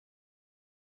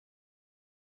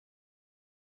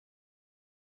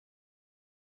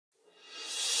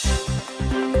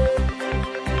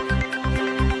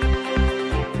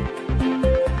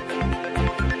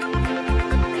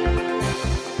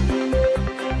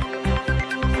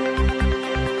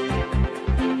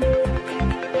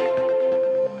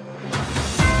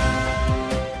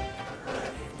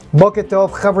Boker Tov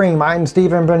Chavrim, I'm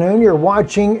Stephen Ben-Nun. You're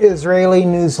watching Israeli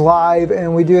News Live,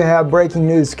 and we do have breaking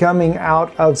news coming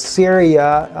out of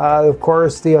Syria. Of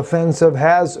course, the offensive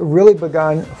has really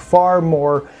begun far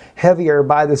more heavier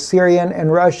by the Syrian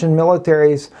and Russian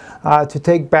militaries to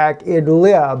take back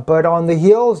Idlib. But on the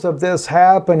heels of this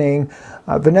happening,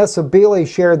 Vanessa Beeley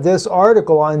shared this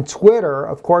article on Twitter.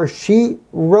 Of course, she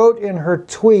wrote in her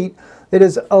tweet that it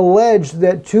is alleged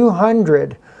that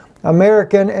 200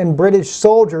 American and British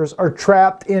soldiers are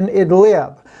trapped in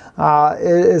Idlib.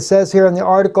 It says here in the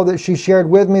article that she shared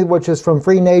with me, which is from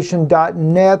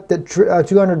freenation.net, that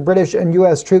 200 British and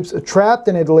U.S. troops are trapped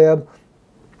in Idlib.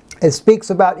 It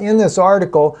speaks about in this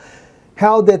article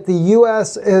how that the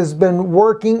U.S. has been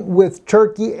working with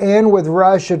Turkey and with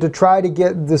Russia to try to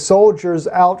get the soldiers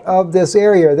out of this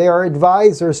area. They are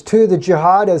advisors to the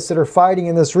jihadists that are fighting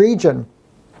in this region.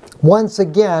 Once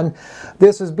again,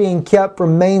 this is being kept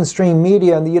from mainstream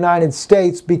media in the United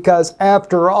States because,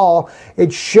 after all,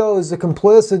 it shows the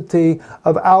complicity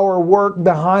of our work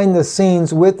behind the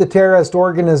scenes with the terrorist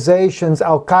organizations,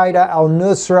 Al-Qaeda,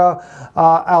 Al-Nusra,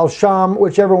 Al-Sham,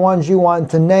 whichever ones you want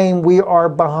to name. We are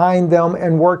behind them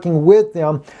and working with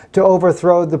them to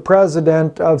overthrow the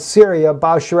president of Syria,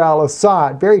 Bashar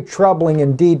al-Assad. Very troubling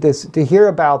indeed to hear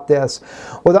about this.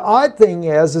 Well, the odd thing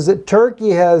is that Turkey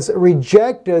has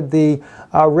rejected the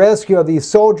rescue of these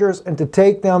soldiers and to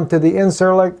take them to the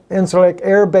Incirlik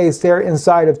air base there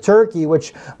inside of Turkey,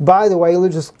 which, by the way,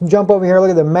 let's just jump over here, look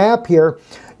at the map here.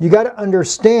 You got to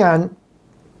understand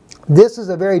this is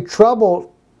a very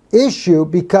troubled issue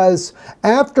because,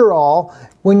 after all,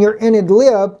 when you're in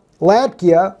Idlib,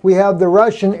 Latvia, we have the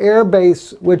Russian air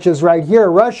base, which is right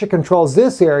here. Russia controls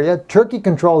this area. Turkey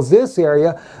controls this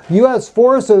area. U.S.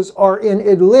 forces are in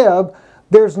Idlib.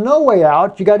 There's no way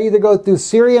out. You got to either go through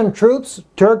Syrian troops,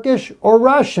 Turkish, or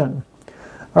Russian.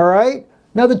 All right?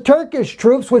 Now, the Turkish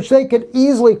troops, which they could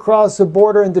easily cross the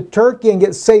border into Turkey and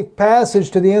get safe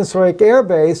passage to the Incirlik air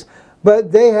base,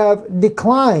 but they have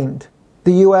declined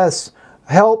the U.S.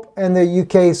 help and the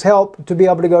UK's help to be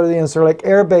able to go to the Incirlik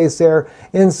air base there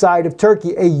inside of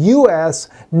Turkey, a U.S.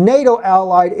 NATO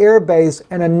allied air base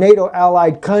and a NATO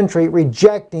allied country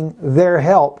rejecting their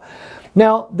help.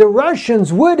 Now, the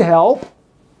Russians would help.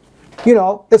 You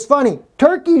know, it's funny.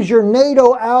 Turkey's your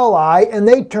NATO ally and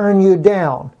they turn you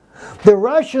down. The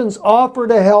Russians offer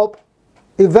to help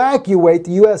evacuate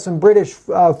the U.S. and British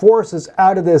forces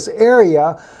out of this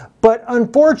area, but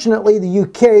unfortunately the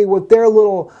UK, with their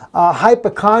little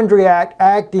hypochondriac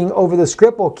acting over the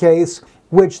Skripal case,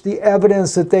 which the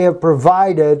evidence that they have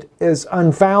provided is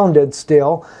unfounded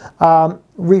still,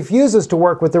 refuses to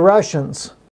work with the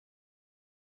Russians.